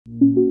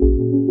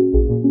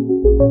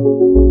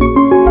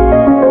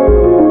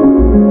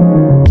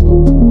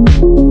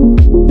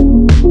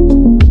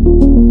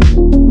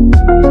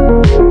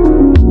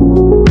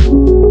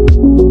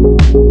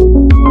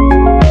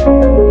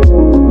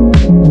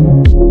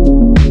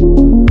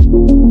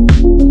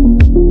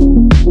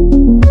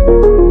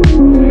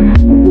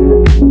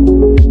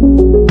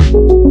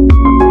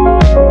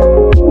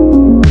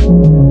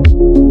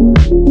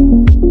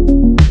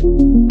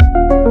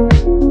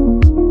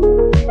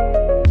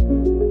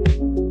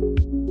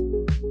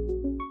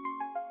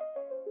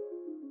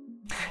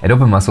At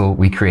Open Muscle,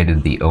 we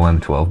created the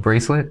OM-12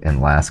 bracelet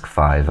and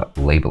LASK5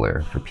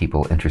 labeler for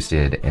people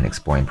interested in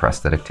exploring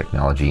prosthetic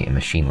technology and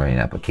machine learning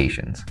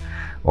applications.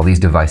 While these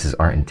devices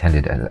aren't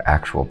intended as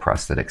actual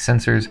prosthetic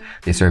sensors,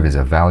 they serve as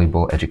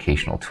valuable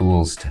educational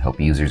tools to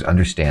help users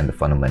understand the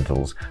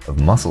fundamentals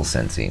of muscle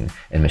sensing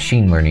and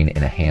machine learning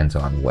in a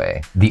hands-on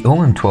way. The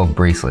OM-12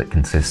 bracelet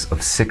consists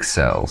of 6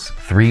 cells,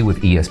 3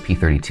 with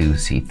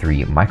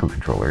ESP32C3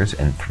 microcontrollers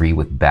and 3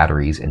 with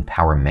batteries and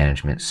power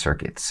management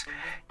circuits.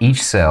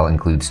 Each cell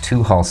includes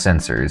 2 Hall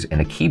sensors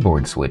and a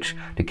keyboard switch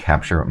to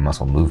capture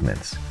muscle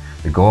movements.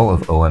 The goal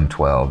of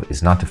OM-12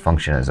 is not to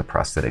function as a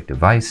prosthetic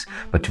device,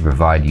 but to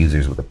provide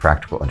users with a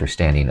practical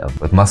understanding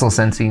of muscle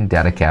sensing,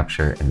 data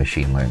capture, and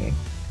machine learning.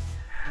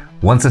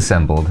 Once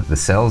assembled, the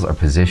cells are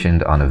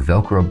positioned on a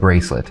Velcro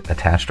bracelet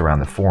attached around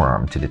the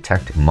forearm to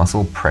detect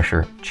muscle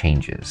pressure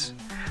changes,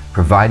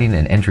 providing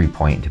an entry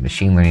point to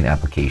machine learning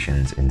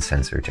applications in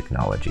sensor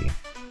technology.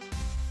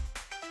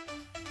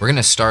 We're going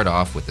to start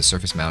off with the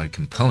surface-mounted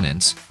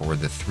components for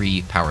the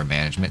 3 power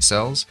management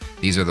cells.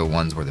 These are the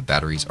ones where the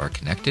batteries are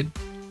connected.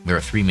 There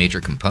are 3 major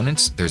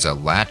components. There's a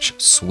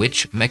latch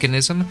switch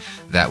mechanism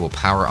that will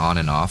power on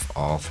and off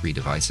all 3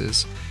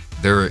 devices.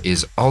 There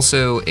is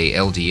also a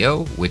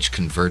LDO, which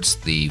converts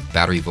the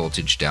battery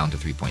voltage down to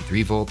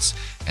 3.3 volts.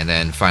 And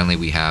then finally,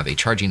 we have a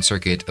charging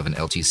circuit of an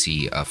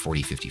LTC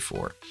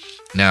 4054.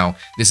 Now,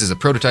 this is a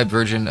prototype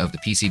version of the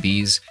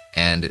PCBs,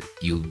 and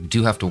you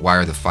do have to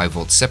wire the 5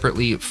 volts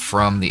separately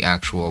from the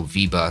actual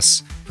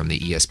V-bus from the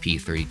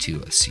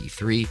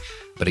ESP32C3.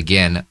 But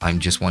again, I'm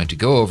just wanting to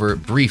go over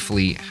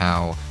briefly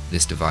how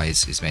this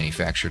device is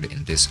manufactured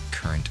in this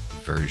current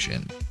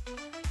version.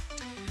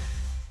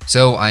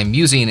 So I'm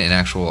using an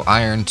actual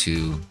iron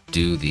to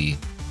do the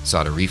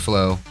solder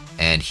reflow,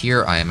 and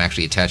here I am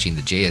actually attaching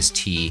the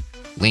JST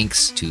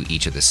links to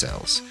each of the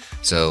cells.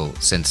 So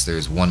since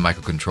there's 1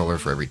 microcontroller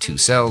for every 2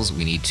 cells,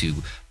 we need to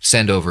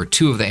send over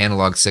 2 of the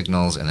analog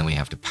signals, and then we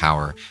have to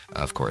power,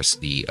 of course,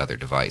 the other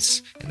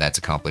device. And that's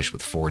accomplished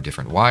with 4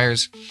 different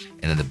wires.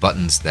 And then the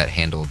buttons that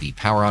handle the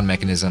power on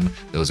mechanism,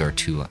 those are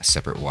 2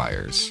 separate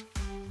wires.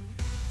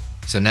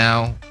 So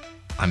now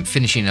I'm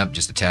finishing up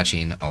just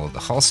attaching all of the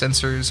Hall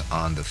sensors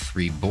on the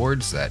 3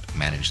 boards that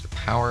manage the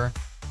power.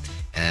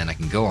 And I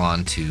can go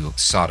on to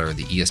solder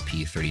the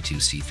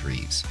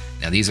ESP32C3s.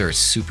 Now these are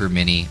super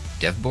mini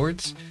dev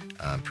boards,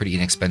 pretty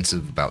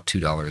inexpensive, about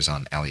 $2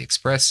 on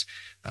AliExpress.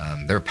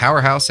 They're a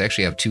powerhouse. They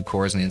actually have 2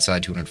 cores on the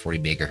inside, 240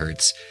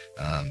 megahertz,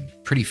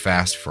 pretty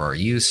fast for our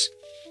use.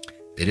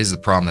 It is the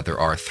problem that there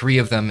are 3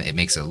 of them. It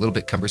makes it a little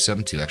bit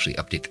cumbersome to actually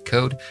update the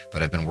code,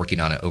 but I've been working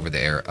on an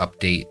over-the-air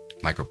update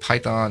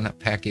MicroPython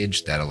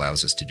package that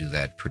allows us to do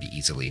that pretty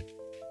easily.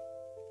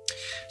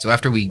 So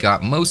after we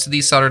got most of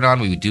these soldered on,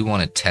 we do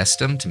want to test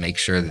them to make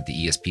sure that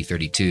the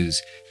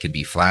ESP32s can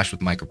be flashed with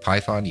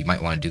MicroPython. You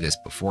might want to do this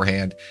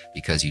beforehand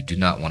because you do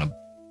not want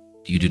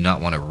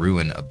to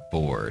ruin a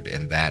board,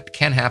 and that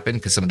can happen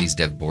because some of these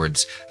dev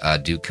boards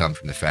do come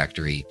from the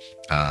factory,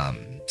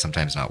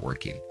 sometimes not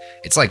working.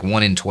 It's like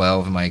 1 in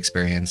 12 in my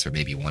experience, or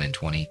maybe 1 in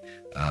 20,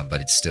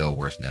 but it's still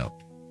worth note.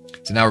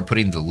 So now we're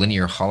putting the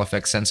linear Hall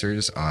effect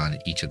sensors on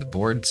each of the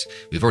boards.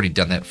 We've already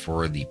done that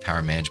for the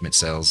power management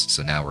cells,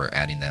 so now we're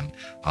adding them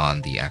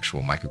on the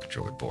actual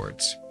microcontroller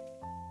boards.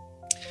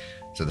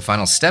 So the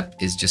final step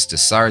is just to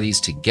solder these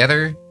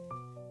together,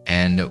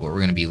 and what we're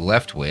going to be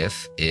left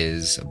with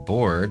is a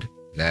board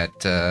that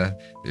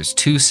there's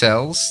 2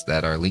 cells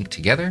that are linked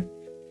together,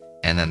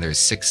 and then there's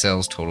 6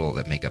 cells total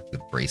that make up the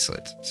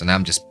bracelet. So now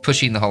I'm just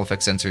pushing the Hall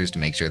effect sensors to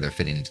make sure they're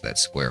fitting into that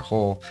square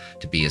hole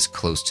to be as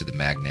close to the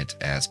magnet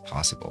as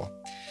possible.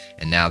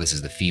 And now this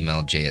is the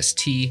female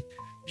JST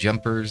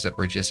jumpers that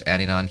we're just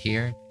adding on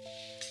here.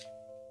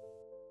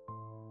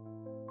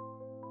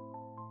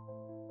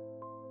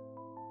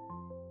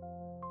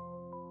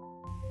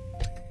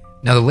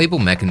 Now the label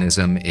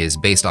mechanism is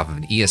based off of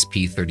an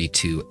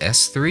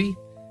ESP32S3.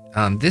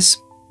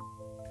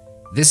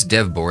 This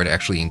dev board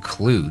actually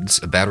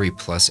includes a battery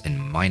plus and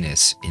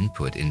minus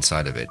input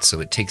inside of it, so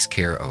it takes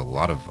care of a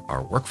lot of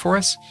our work for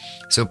us.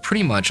 So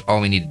pretty much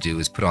all we need to do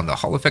is put on the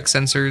Hall effect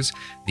sensors,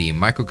 the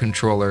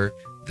microcontroller,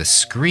 the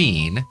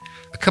screen,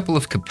 a couple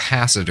of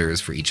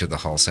capacitors for each of the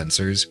Hall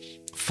sensors,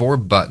 4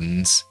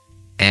 buttons,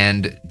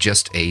 and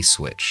just a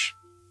switch.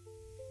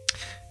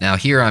 Now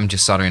here I'm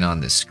just soldering on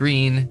the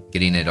screen,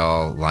 getting it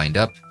all lined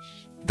up.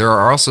 There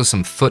are also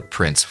some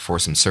footprints for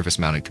some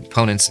surface-mounted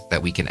components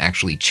that we can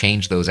actually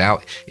change those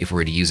out if we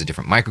were to use a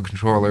different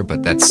microcontroller,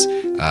 but that's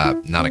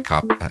not a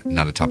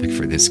topic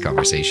for this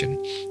conversation.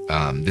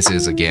 This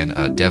is, again,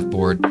 a dev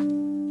board,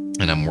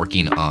 and I'm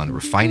working on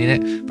refining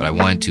it, but I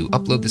wanted to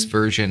upload this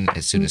version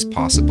as soon as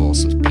possible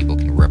so people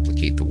can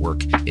replicate the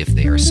work if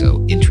they are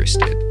so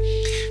interested.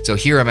 So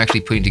here I'm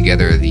actually putting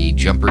together the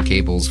jumper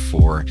cables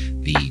for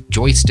the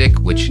joystick,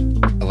 which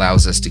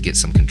allows us to get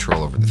some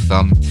control over the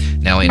thumb.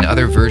 Now in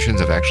other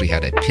versions I've actually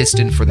had a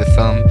piston for the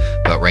thumb,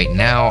 but right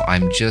now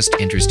I'm just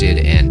interested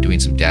in doing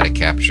some data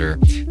capture.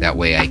 That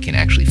way I can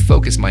actually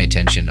focus my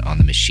attention on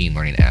the machine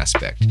learning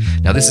aspect.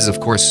 Now this is of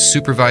course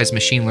supervised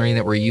machine learning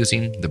that we're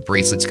using. The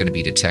bracelet's going to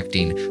be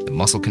detecting the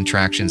muscle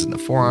contractions in the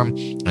forearm,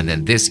 and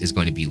then this is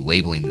going to be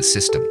labeling the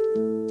system.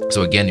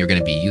 So again, you're going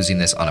to be using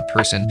this on a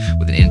person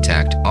with an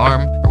intact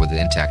arm or with an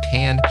intact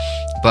hand,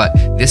 but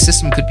this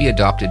system could be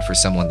adopted for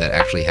someone that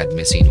actually had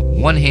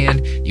missing one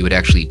hand. You would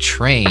actually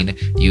train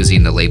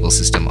using the label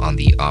system on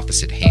the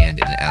opposite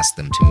hand and ask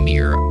them to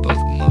mirror both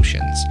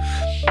motions.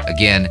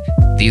 Again,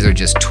 these are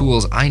just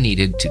tools I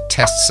needed to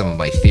test some of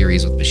my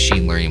theories with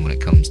machine learning when it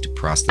comes to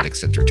prosthetic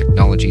sensor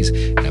technologies,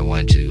 and I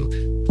wanted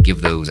to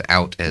give those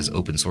out as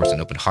open source and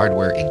open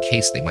hardware in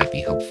case they might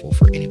be helpful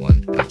for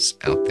anyone else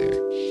out there.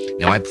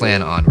 Now I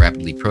plan on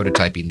rapidly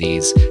prototyping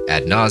these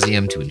ad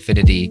nauseum to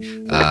infinity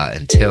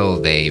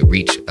until they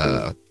reach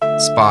a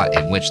spot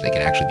in which they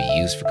can actually be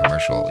used for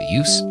commercial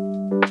use.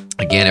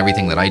 Again,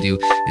 everything that I do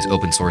is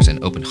open source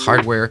and open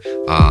hardware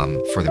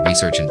for the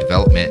research and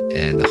development,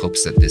 and the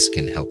hopes that this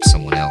can help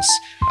someone else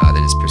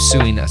that is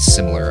pursuing a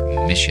similar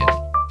mission.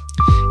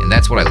 And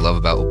that's what I love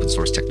about open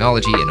source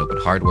technology and open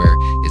hardware,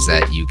 is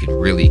that you can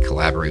really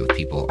collaborate with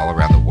people all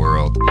around the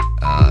world,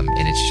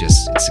 and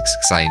it's an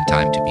exciting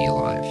time to be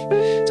alive.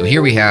 So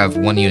here we have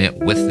one unit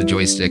with the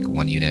joystick,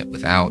 one unit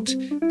without,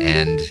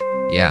 and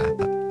yeah,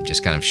 I'm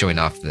just kind of showing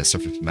off the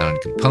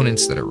surface-mounted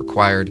components that are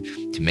required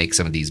to make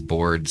some of these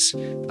boards,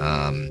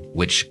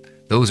 which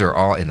those are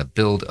all in the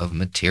build of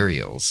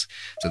materials.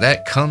 So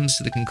that comes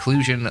to the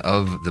conclusion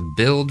of the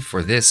build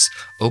for this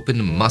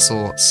Open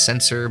Muscle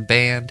Sensor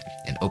Band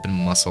and Open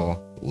Muscle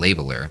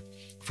Labeler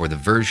for the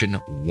version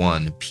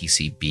 1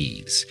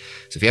 PCBs.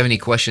 So if you have any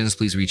questions,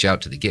 please reach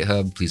out to the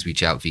GitHub. Please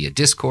reach out via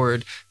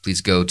Discord.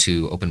 Please go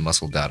to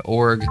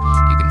openmuscle.org.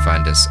 You can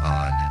find us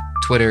on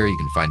Twitter. You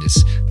can find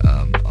us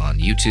on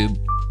YouTube.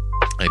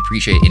 I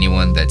appreciate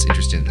anyone that's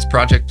interested in this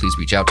project. Please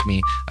reach out to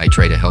me. I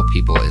try to help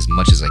people as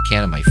much as I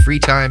can in my free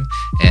time.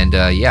 And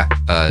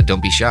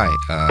don't be shy.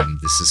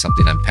 This is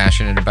something I'm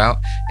passionate about.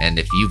 And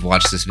if you've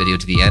watched this video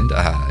to the end,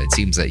 it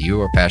seems that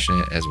you are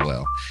passionate as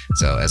well.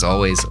 So as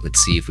always, let's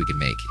see if we can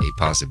make a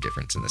positive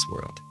difference in this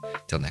world.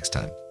 Till next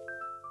time.